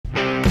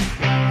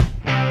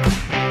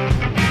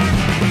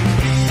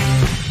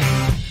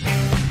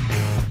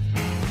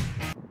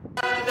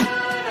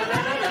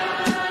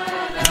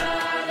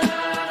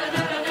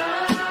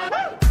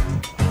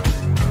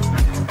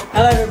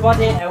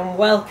everybody and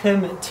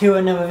welcome to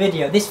another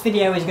video. This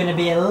video is going to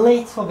be a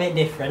little bit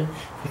different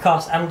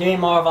because I'm doing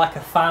more of like a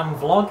farm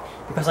vlog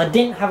because I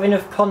didn't have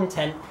enough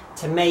content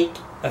to make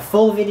a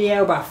full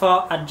video, but I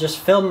thought I'd just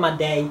film my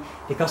day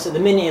because at the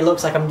minute it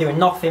looks like I'm doing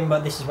nothing,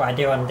 but this is what I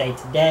do on day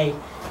to day.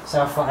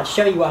 So I thought I'd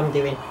show you what I'm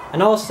doing,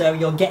 and also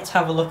you'll get to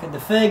have a look at the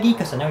Fergie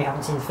because I know you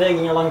haven't seen the Fergie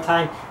in a long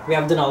time. We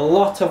have done a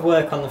lot of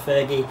work on the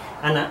Fergie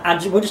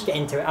and we'll just get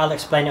into it. I'll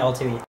explain it all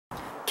to you.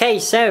 Okay,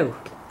 so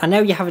I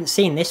know you haven't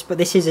seen this, but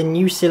this is a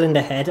new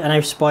cylinder head. I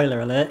know, spoiler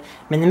alert,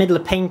 I'm in the middle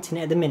of painting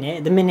it at the minute.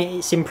 At the minute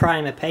it's in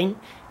primer paint.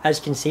 As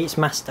you can see, it's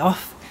masked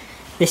off.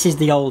 This is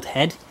the old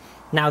head.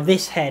 Now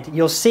this head,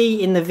 you'll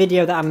see in the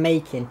video that I'm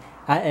making,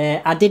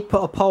 I did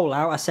put a poll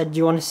out. I said, do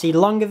you want to see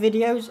longer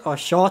videos or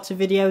shorter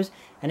videos?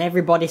 And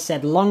everybody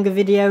said longer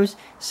videos.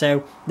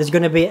 So there's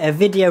going to be a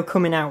video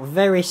coming out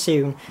very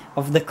soon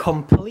of the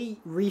complete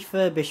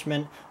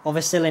refurbishment of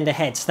a cylinder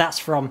head. So that's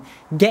from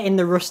getting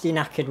the rusty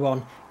knackered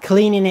one,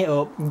 cleaning it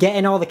up,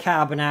 getting all the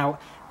carbon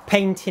out,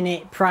 painting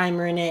it,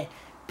 primering it,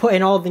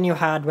 putting all the new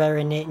hardware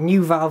in it,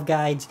 new valve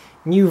guides,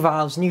 new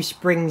valves, new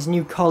springs,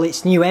 new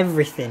collets, new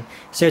everything.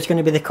 So it's going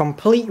to be the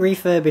complete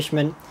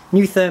refurbishment,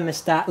 new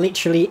thermostat,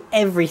 literally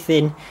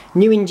everything,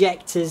 new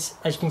injectors.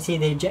 As you can see,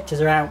 the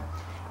injectors are out,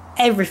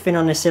 everything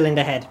on the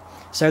cylinder head.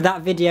 So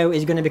that video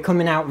is going to be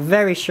coming out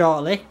very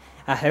shortly,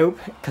 I hope,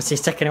 because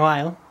it's taking a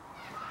while.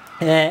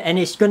 And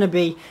it's going to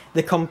be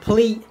the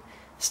complete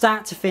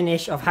start to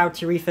finish of how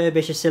to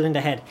refurbish a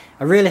cylinder head.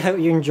 I really hope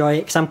you enjoy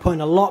it because I'm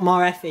putting a lot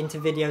more effort into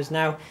videos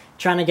now,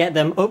 trying to get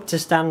them up to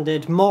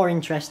standard, more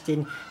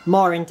interesting,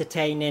 more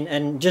entertaining,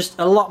 and just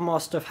a lot more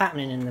stuff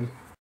happening in them.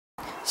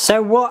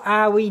 So what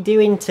are we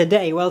doing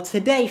today? Well,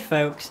 today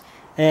folks,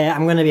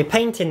 I'm going to be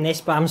painting this,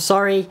 but I'm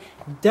sorry,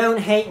 don't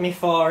hate me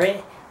for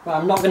it, but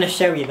I'm not going to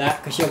show you that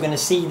because you're going to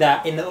see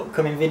that in the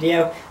upcoming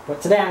video.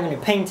 But today I'm going to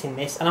be painting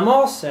this, and I'm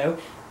also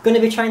going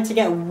to be trying to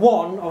get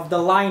one of the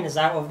liners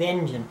out of the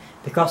engine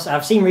because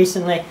I've seen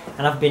recently,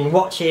 and I've been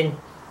watching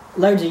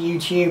loads of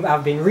YouTube,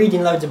 I've been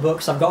reading loads of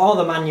books, I've got all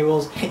the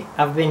manuals,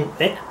 I've been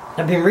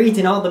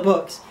reading all the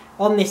books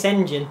on this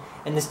engine,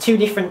 and there's two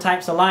different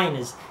types of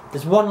liners.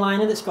 There's one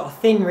liner that's got a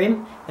thin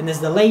rim, and there's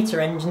the later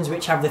engines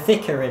which have the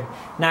thicker rim.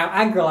 Now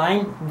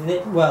Agroline,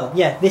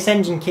 this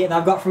engine kit that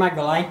I've got from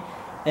Agroline,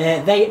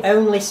 they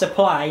only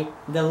supply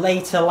the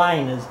later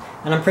liners,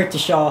 and I'm pretty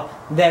sure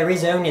there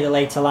is only the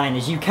later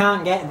liners. You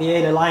can't get the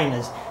early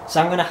liners, so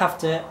I'm going to have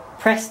to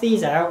press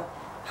these out,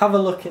 have a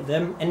look at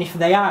them, and if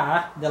they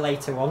are the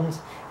later ones,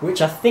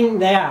 which I think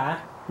they are,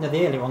 no,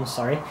 the early ones,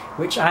 sorry,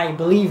 which I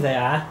believe they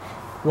are,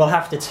 we'll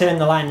have to turn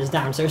the liners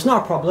down. So it's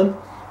not a problem.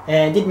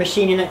 Did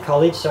machining at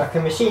college, so I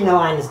can machine the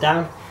liners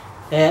down,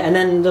 and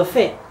then they'll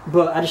fit.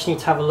 But I just need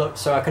to have a look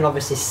so I can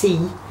obviously see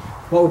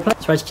what we're playing.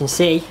 So as you can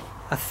see,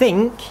 I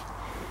think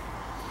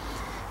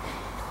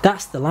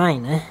that's the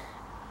liner.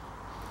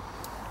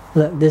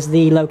 Look, there's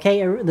the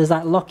locator, there's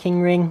that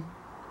locking ring,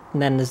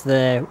 and then there's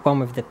the one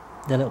with the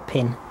little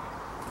pin.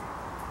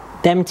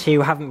 Them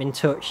two haven't been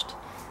touched.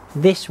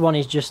 This one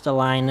is just a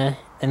liner,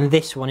 and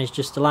this one is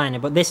just a liner,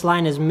 but this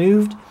liner's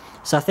moved,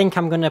 so I think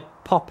I'm going to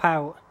pop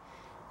out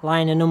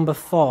liner number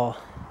 4.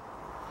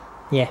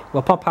 Yeah,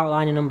 we'll pop out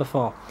liner number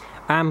 4.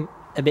 I'm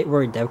a bit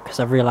worried though, because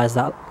I've realised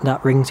that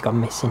that ring's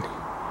gone missing.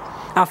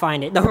 I'll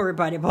find it, don't worry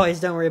about it boys,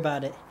 don't worry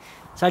about it.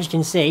 So as you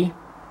can see,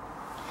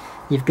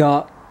 you've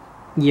got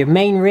your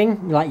main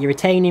ring, like your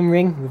retaining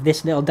ring, with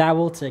this little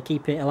dowel to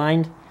keep it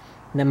aligned.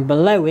 And then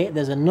below it,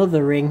 there's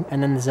another ring,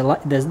 and then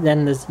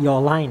there's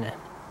your liner.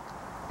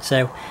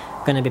 So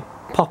I'm going to be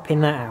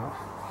popping that out.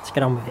 Let's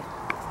get on with it.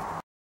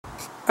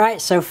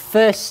 Alright, so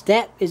first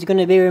step is going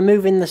to be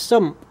removing the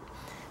sump.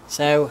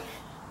 So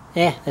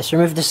yeah, let's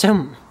remove the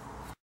sump.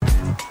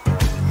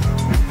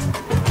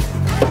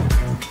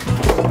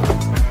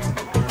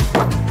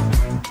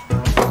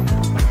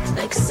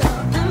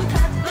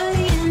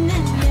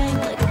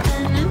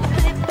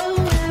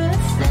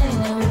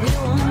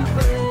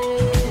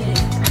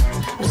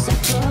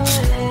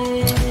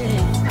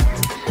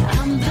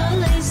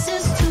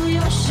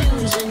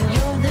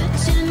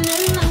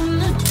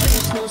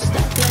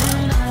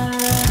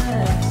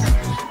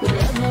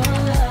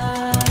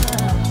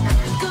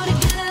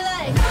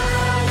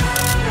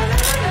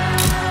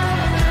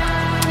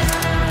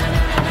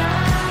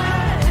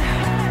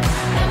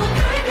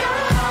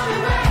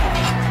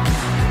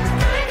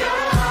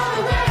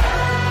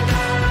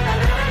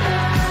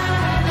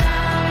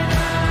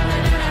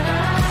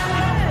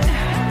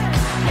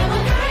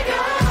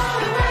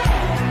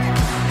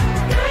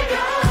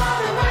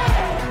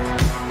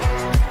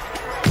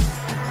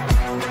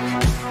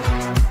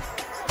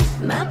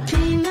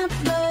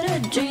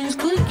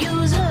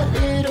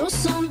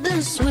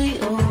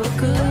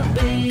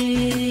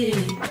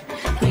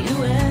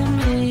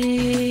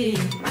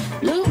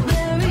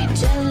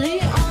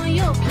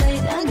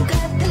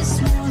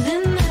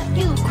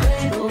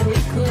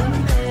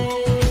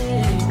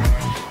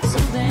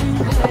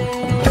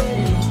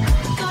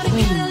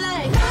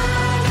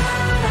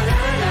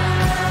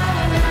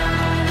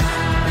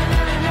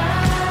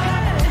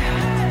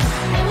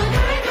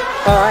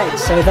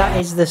 so that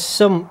is the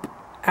sump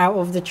out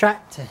of the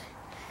tractor.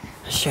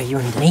 I'll show you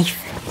underneath.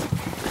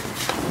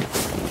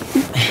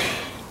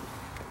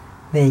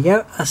 There you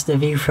go, that's the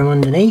view from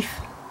underneath.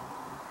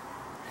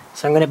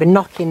 So I'm going to be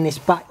knocking this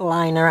back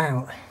liner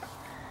out,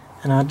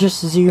 and I'll just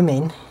zoom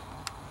in,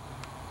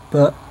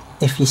 but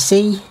if you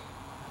see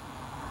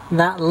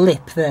that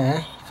lip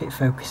there, if it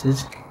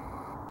focuses,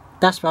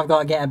 that's where I've got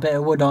to get a bit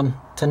of wood on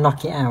to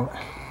knock it out,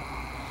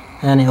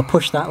 and it'll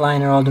push that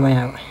liner all the way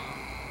out.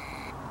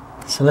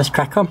 So let's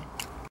crack on.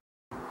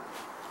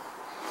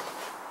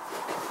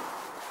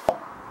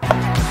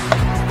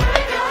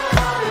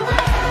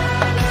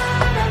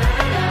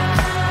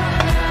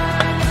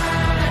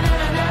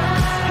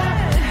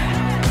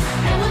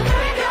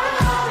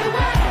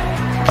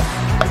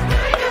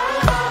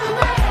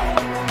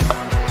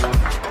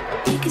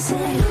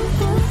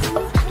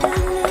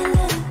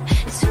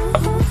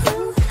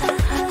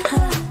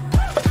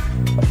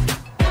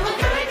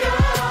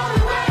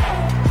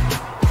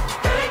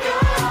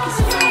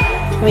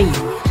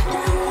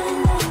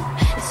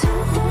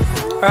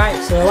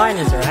 Right, so the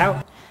liners are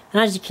out,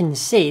 and as you can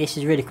see, this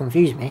has really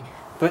confused me,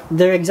 but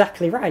they're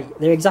exactly right,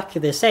 they're exactly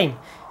the same.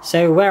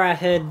 So where I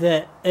heard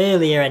that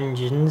earlier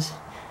engines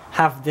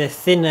have the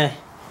thinner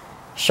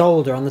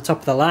shoulder on the top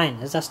of the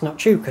liners, that's not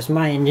true, because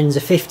my engine's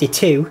a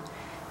 52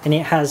 and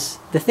it has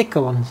the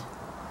thicker ones.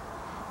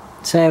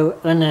 So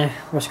I don't know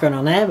what's going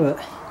on there, but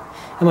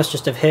I must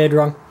just have heard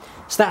wrong.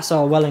 So that's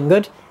all well and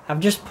good. I've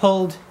just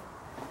pulled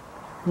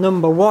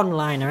number 1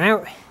 liner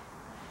out.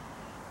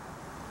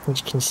 As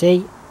you can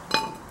see,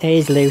 it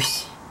is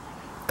loose,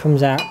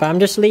 comes out, but I'm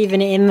just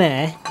leaving it in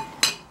there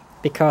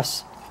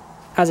because,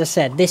 as I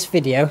said, this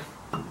video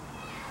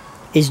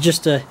is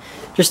just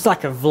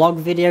like a vlog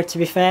video, to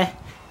be fair.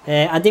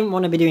 I didn't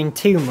want to be doing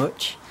too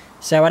much,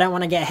 so I don't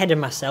want to get ahead of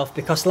myself,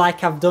 because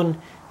like I've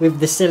done with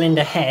the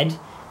cylinder head,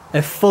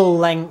 a full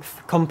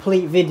length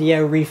complete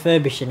video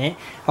refurbishing it,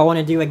 I want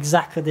to do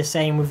exactly the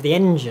same with the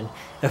engine,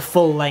 a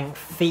full length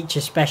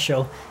feature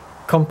special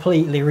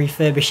completely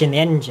refurbishing the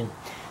engine.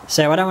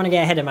 So I don't want to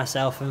get ahead of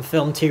myself and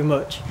film too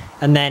much,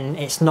 and then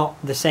it's not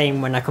the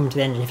same when I come to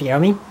the engine, if you get what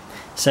I mean.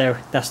 So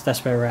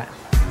that's where we're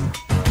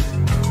at.